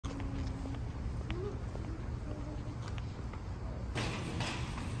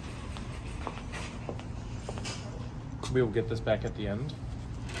We will get this back at the end.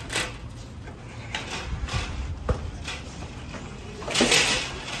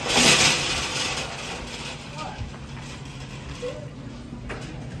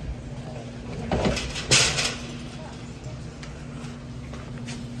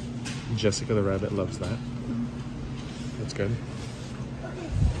 Jessica the rabbit loves that. That's good.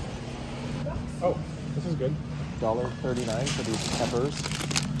 Oh, this is good. $1.39 for these peppers.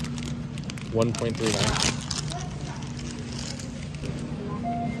 1.39.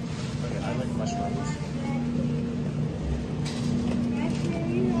 Okay, I like mushrooms.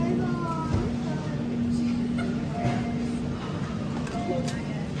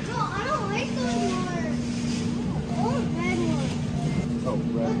 Oh,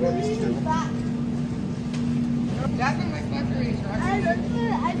 raspberries too. Jasmine likes blackberries,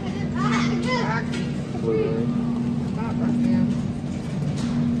 right? Blueberry.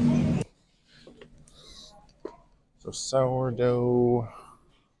 So sourdough.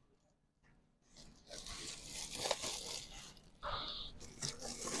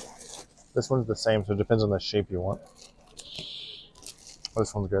 This one's the same, so it depends on the shape you want. Oh,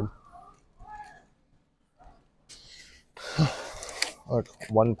 this one's good. Look,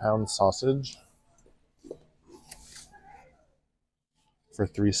 1 pound sausage for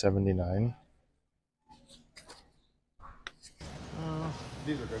 $3.79.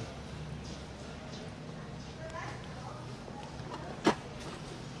 These are good.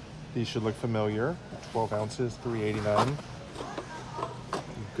 These should look familiar. 12 ounces, $3.89.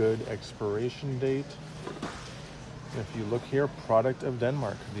 Good expiration date. If you look here, product of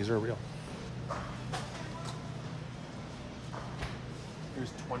Denmark. These are real.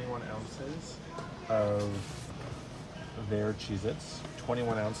 Here's 21 ounces of their Cheez-Its.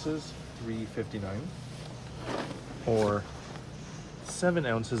 21 ounces, $3.59. Or 7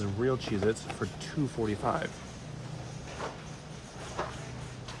 ounces of real Cheez-Its for $2.45.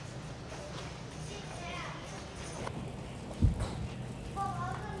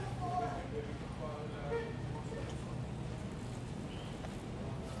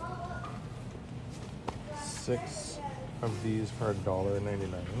 Six of these for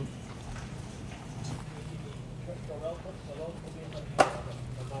 $1.99.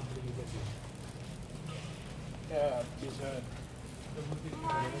 Yeah, he's good.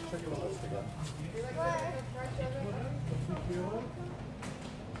 Check the list again.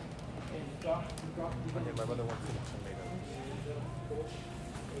 Okay, my mother wants some tomatoes.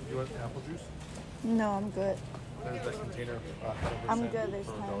 You want apple juice? No, I'm good. There's that container. I'm good this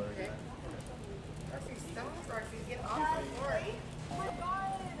time.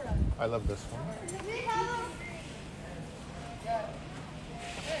 I love this one.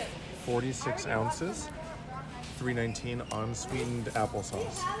 46 ounces, $3.19 unsweetened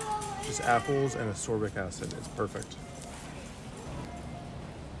applesauce. Just apples and ascorbic acid. It's perfect.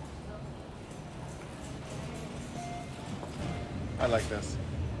 I like this.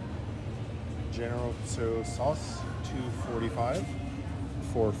 General Tso sauce, $2.45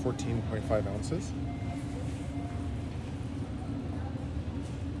 for 14.5 ounces.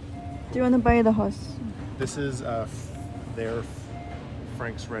 Do you want to buy the horse? This is their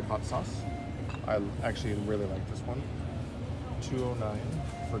Frank's Red Hot sauce. I actually really like this one. $2.09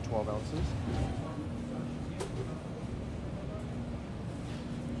 for 12 ounces.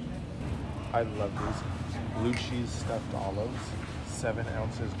 I love these. Blue cheese stuffed olives, 7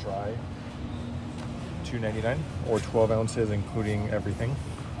 ounces dry, $2.99, or 12 ounces including everything.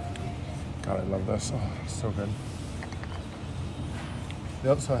 God, I love this. Oh, so good. They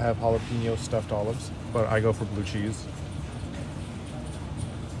also have jalapeno stuffed olives, but I go for blue cheese.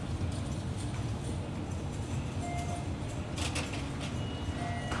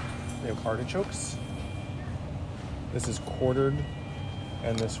 They have artichokes. This is quartered,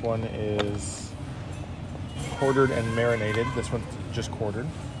 and this one is quartered and marinated. This one's just quartered.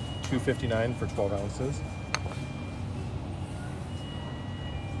 $2.59 for 12 ounces.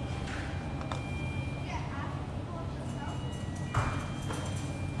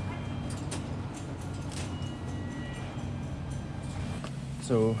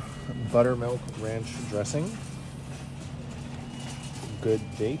 So, buttermilk ranch dressing. Good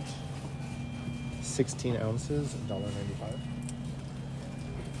date. 16 ounces, $1.95.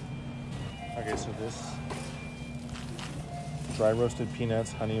 Okay, so this dry roasted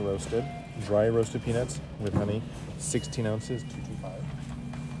peanuts, honey roasted. Dry roasted peanuts with honey, 16 ounces, $2.25.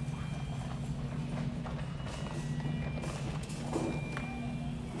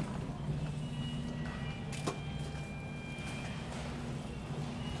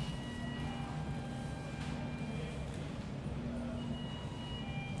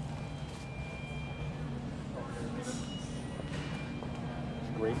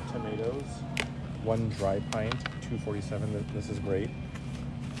 Fritos. One dry pint, $2.47. This is great.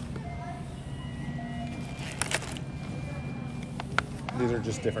 These are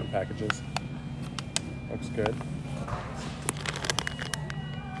just different packages. Looks good.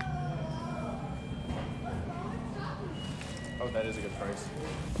 Oh, that is a good price.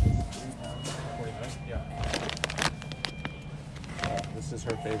 49, yeah. This is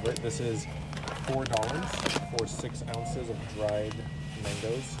her favorite. This is $4 for 6 ounces of dried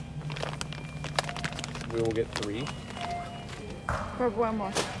mangoes. We will get 3. Grab one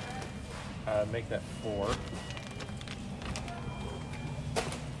more. Make that 4.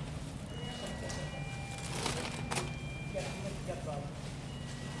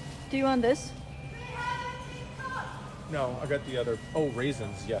 Do you want this? No, I got the other. Oh,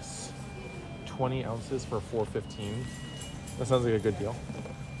 raisins, yes. 20 ounces for $4.15. That sounds like a good deal.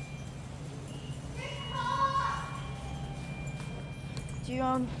 Do you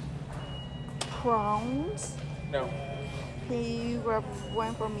want prawns? No. Can you grab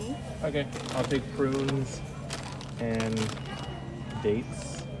one for me? Okay, I'll take prunes and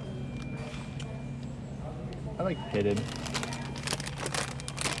dates. I like pitted.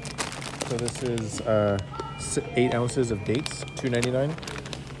 So this is 8 ounces of dates, $2.99,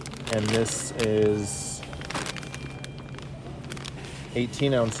 and this is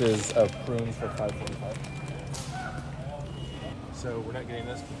 18 ounces of prunes for $5.45. So we're not getting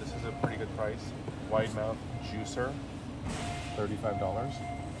this, but this is a pretty good price. Wide mouth juicer, $35.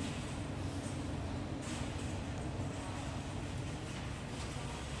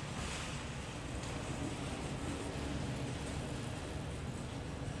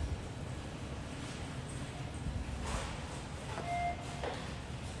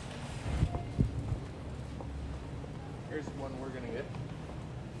 Here's one we're gonna get.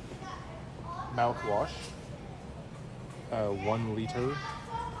 Mouthwash. 1 liter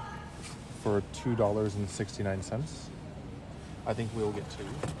for $2.69. I think we'll get 2.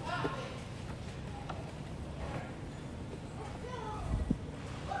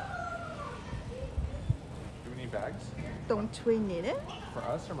 Do we need bags? Don't we need it? For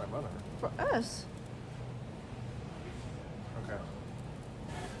us or my mother? For us. Okay.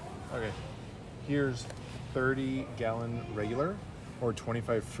 Okay. Here's 30-gallon regular or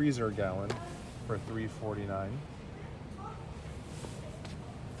 25 freezer gallon for $3.49.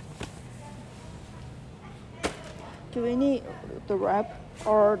 Do we need the wrap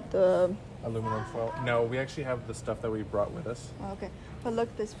or the... Aluminum foil? No, we actually have the stuff that we brought with us. Okay, but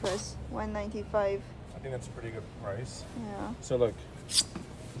look this price, $1.95. I think that's a pretty good price. Yeah. So look,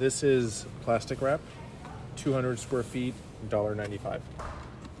 this is plastic wrap, 200 square feet, $1.95.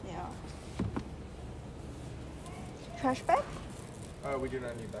 Yeah. Trash bag? We do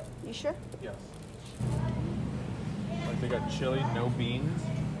not need that. You sure? Yes. Like they got chili, no beans,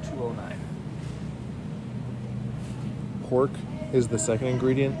 $2.09. Pork is the second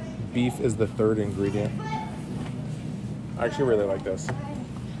ingredient. Beef is the third ingredient. I actually really like this.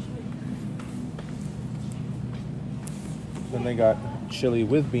 Then they got chili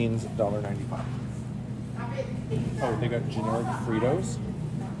with beans, $1.95. Oh, they got generic Fritos.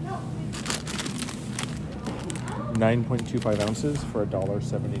 9.25 ounces for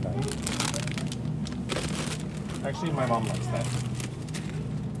 $1.79. Actually, my mom likes that.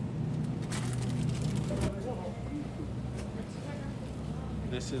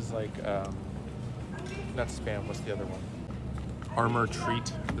 This is like, not Spam, what's the other one? Armor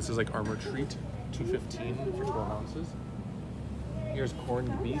Treat. This is like Armor Treat, $2.15 for 12 ounces. Here's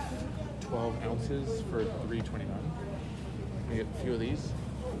corned beef, 12 ounces for $3.29. We get a few of these.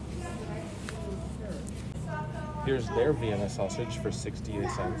 Here's their Vienna sausage for 68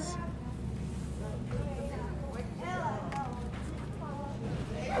 cents.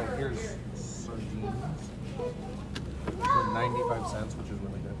 Oh, here's sardines for 95 cents, which is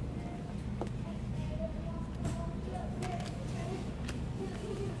really good.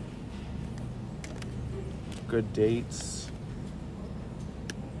 Good dates.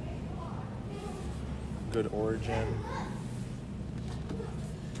 Good origin.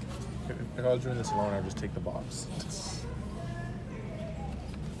 If I was doing this alone, I'd just take the box.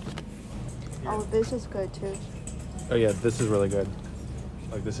 Oh, this is good too. Oh yeah, this is really good.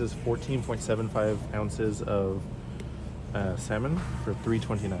 Like this is 14.75 ounces of salmon for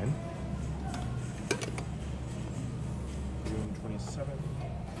 $3.29. June 27.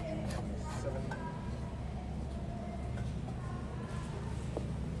 June 27.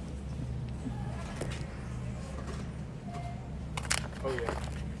 Oh yeah,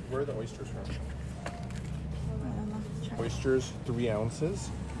 where are the oysters from? I don't know. Check. Oysters, 3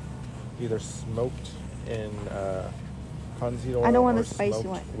 ounces, either smoked in Considor I don't want or the spicy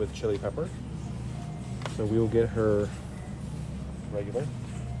smoked one. with chili pepper. So we will get her regular.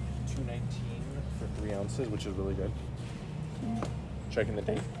 $2.19 for 3 ounces, which is really good. Checking the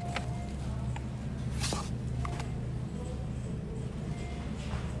date.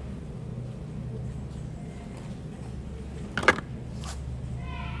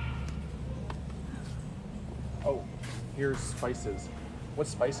 Oh, here's spices. What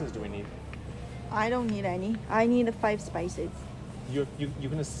spices do we need? I don't need any. I need the 5 spices. You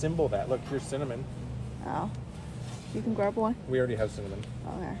can assemble that. Look, here's cinnamon. Oh. You can grab one? We already have cinnamon.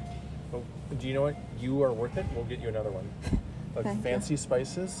 Okay. Oh, do you know what? You are worth it. We'll get you another one. Look, Thank you. fancy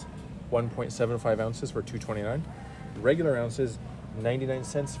spices, 1.75 ounces for $2.29. Regular ounces, 99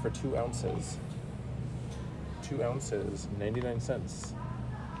 cents for 2 ounces. 2 ounces, 99 cents.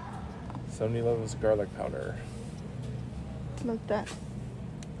 Somebody loves garlic powder. Look at that.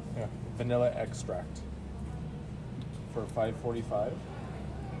 Yeah, vanilla extract for $5.45.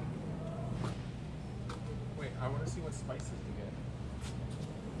 Wait, I want to see what spices we get.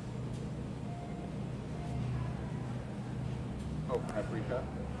 Oh, paprika.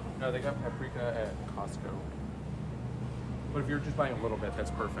 No, they got paprika at Costco. But if you're just buying a little bit,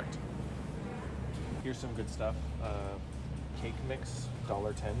 that's perfect. Here's some good stuff. Cake mix,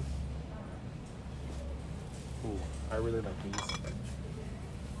 $1.10. Ooh, I really like these.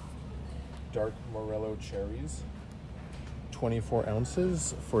 Dark Morello cherries, 24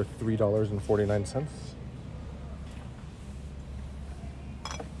 ounces for $3.49.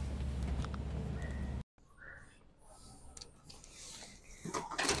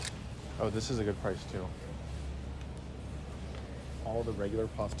 Oh, this is a good price too. All the regular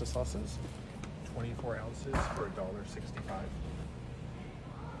pasta sauces, 24 ounces for $1.65.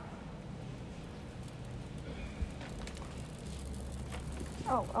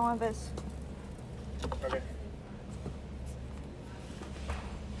 Oh, I want this. Okay.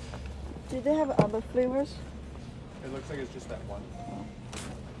 Do they have other flavors? It looks like it's just that one.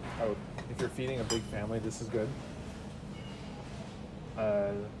 Oh, if you're feeding a big family, this is good.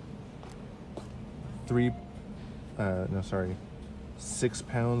 6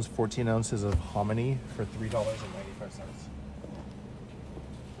 pounds, 14 ounces of hominy for $3.95.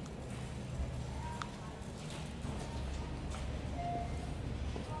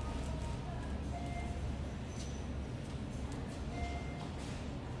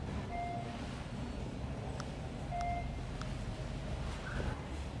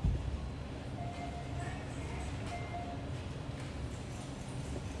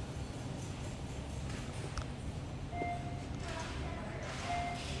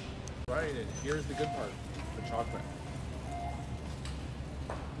 Right, and here's the good part, the chocolate.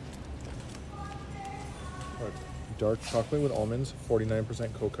 Look, dark chocolate with almonds,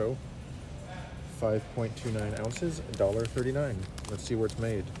 49% cocoa, 5.29 ounces, $1.39. Let's see where it's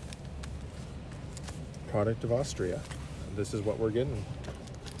made. Product of Austria. This is what we're getting.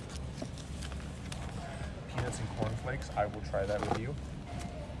 Peanuts and cornflakes, I will try that with you.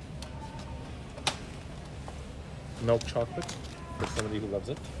 Milk chocolate, for somebody who loves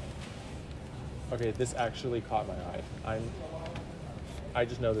it. Okay, this actually caught my eye. I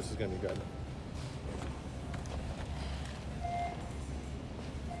just know this is gonna be good.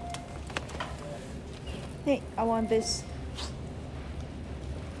 Hey, I want this.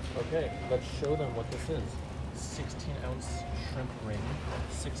 Okay, let's show them what this is. 16-ounce shrimp ring,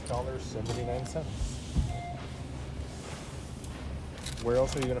 $6.79. Where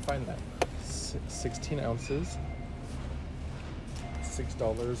else are you gonna find that? 16 ounces,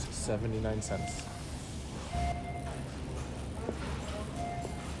 $6.79.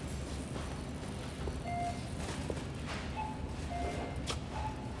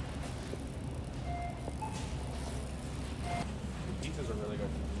 Pizzas are really good.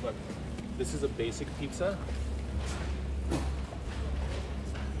 Look, this is a basic pizza.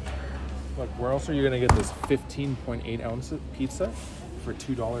 Look, where else are you gonna get this 15.8 ounce pizza for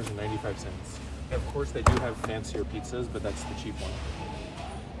 $2.95? And of course they do have fancier pizzas, but that's the cheap one.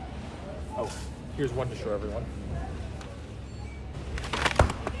 Oh, here's one to show everyone.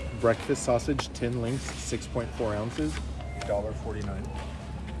 Breakfast sausage, 10 links, 6.4 ounces, $1.49.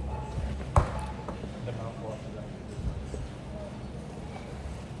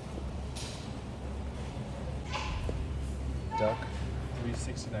 Duck,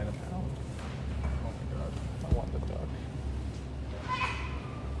 $3.69 a pound. Oh my god, I want the duck.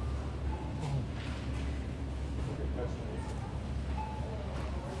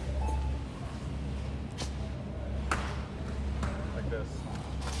 Like this.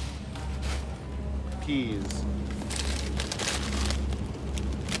 Peas,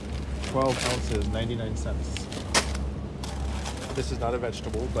 12 ounces, 99 cents. This is not a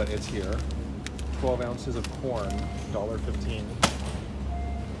vegetable, but it's here. 12 ounces of corn, $1.15.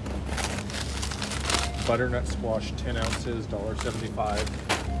 Butternut squash, 10 ounces,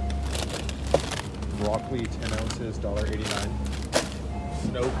 $1.75. Broccoli, 10 ounces, $1.89.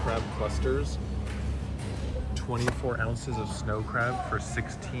 Snow crab clusters, 24 ounces of snow crab for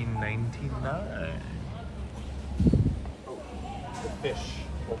 $16.99. Oh, the fish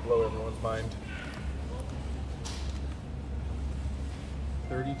will blow everyone's mind.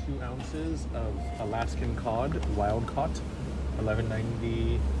 32 ounces of Alaskan cod, wild caught,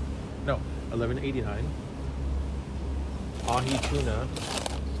 $11.89. Ahi tuna,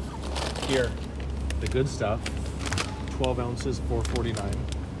 here, the good stuff, 12 ounces, $4.49.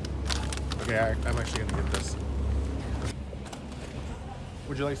 Okay, I'm actually gonna get this.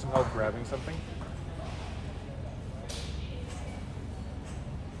 Would you like some help grabbing something?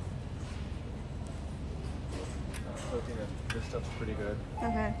 This stuff's pretty good.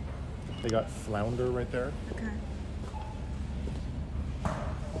 Okay. They got flounder right there. Okay.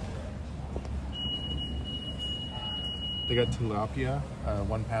 They got tilapia,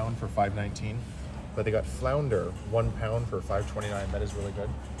 1 pound for $5.19. But they got flounder, 1 pound for $5.29. That is really good.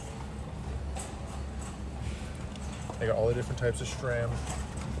 They got all the different types of shrimp.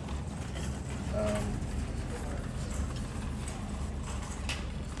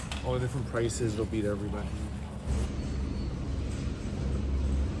 All the different prices will beat everybody.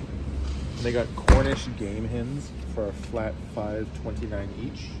 And they got Cornish game hens for a flat $5.29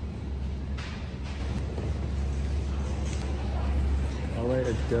 each. All right,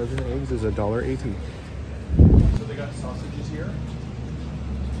 a dozen eggs is $1.80. So they got sausages here.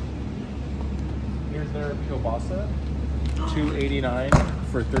 Here's their kielbasa, $2.89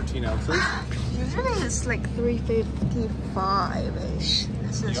 for 13 ounces. Usually it's like $3.55-ish.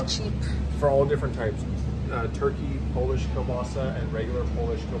 This is cheap. For all different types. Turkey, Polish kielbasa, and regular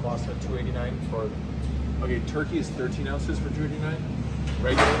Polish kielbasa, $2.89 for... Okay, turkey is 13 ounces for $2.89.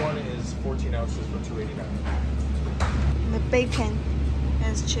 Regular one is 14 ounces for $2.89. The bacon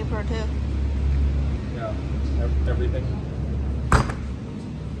is cheaper too. Yeah, everything.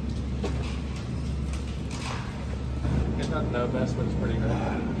 It's not the best, but it's pretty good.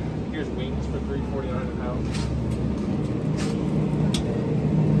 Here's wings for $3.49 a pound.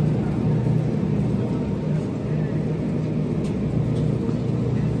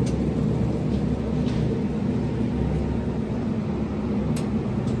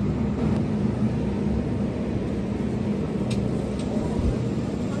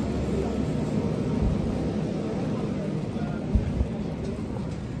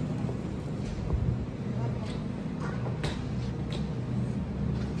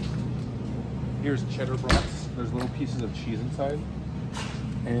 Here's cheddar brats. There's little pieces of cheese inside.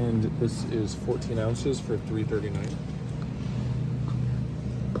 And this is 14 ounces for $3.39.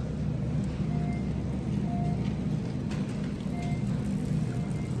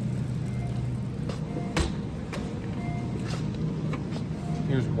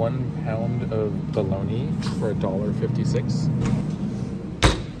 Here's 1 pound of bologna for $1.56.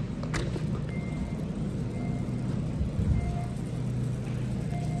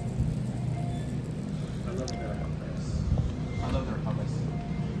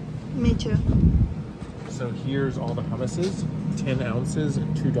 Me too. So here's all the hummuses. 10 ounces,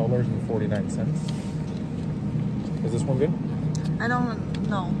 $2.49. Is this one good? I don't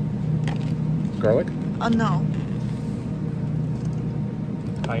know. Garlic? No.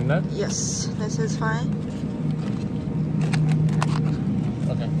 Pine nut? Yes, this is fine.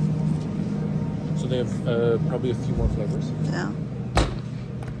 Okay. So they have probably a few more flavors. Yeah.